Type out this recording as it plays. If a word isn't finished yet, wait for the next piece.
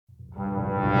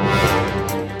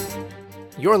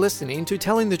You're listening to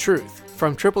Telling the Truth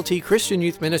from Triple T Christian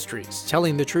Youth Ministries,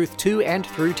 telling the truth to and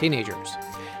through teenagers.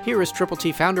 Here is Triple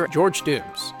T founder George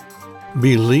Dooms.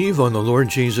 Believe on the Lord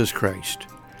Jesus Christ.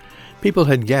 People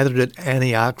had gathered at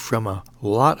Antioch from a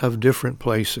lot of different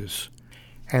places,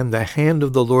 and the hand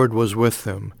of the Lord was with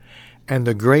them, and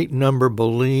the great number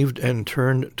believed and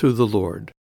turned to the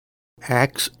Lord.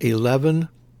 Acts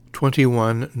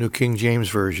 11:21, New King James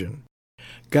Version.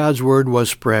 God's word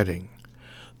was spreading.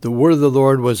 The word of the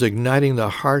Lord was igniting the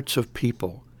hearts of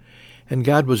people, and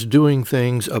God was doing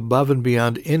things above and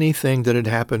beyond anything that had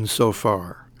happened so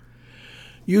far.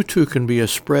 You too can be a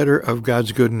spreader of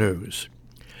God's good news,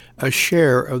 a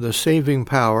share of the saving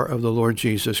power of the Lord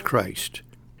Jesus Christ.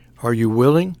 Are you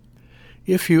willing?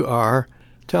 If you are,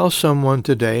 tell someone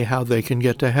today how they can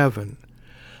get to heaven.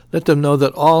 Let them know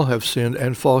that all have sinned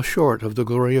and fall short of the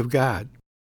glory of God.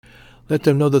 Let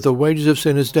them know that the wages of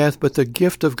sin is death, but the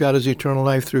gift of God is eternal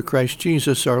life through Christ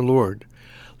Jesus our Lord.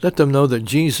 Let them know that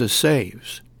Jesus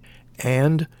saves.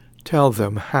 And tell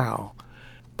them how.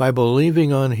 By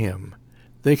believing on Him,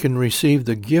 they can receive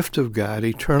the gift of God,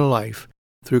 eternal life,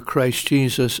 through Christ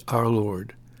Jesus our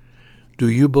Lord. Do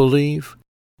you believe,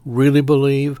 really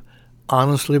believe,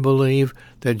 honestly believe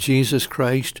that Jesus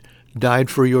Christ died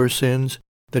for your sins,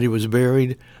 that He was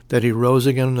buried, that He rose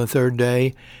again on the third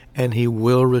day, and He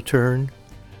will return?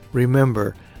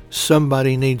 Remember,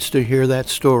 somebody needs to hear that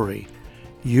story.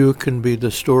 You can be the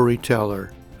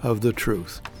storyteller of the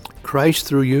truth. Christ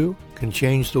through you can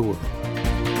change the world.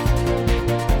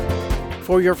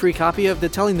 For your free copy of the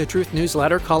Telling the Truth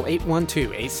newsletter, call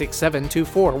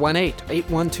 812-867-2418,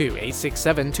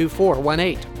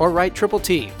 812-867-2418, or write Triple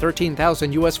T,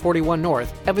 13,000 U.S. 41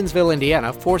 North, Evansville,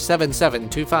 Indiana,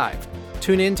 47725.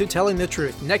 Tune in to Telling the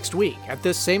Truth next week at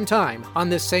this same time on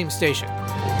this same station.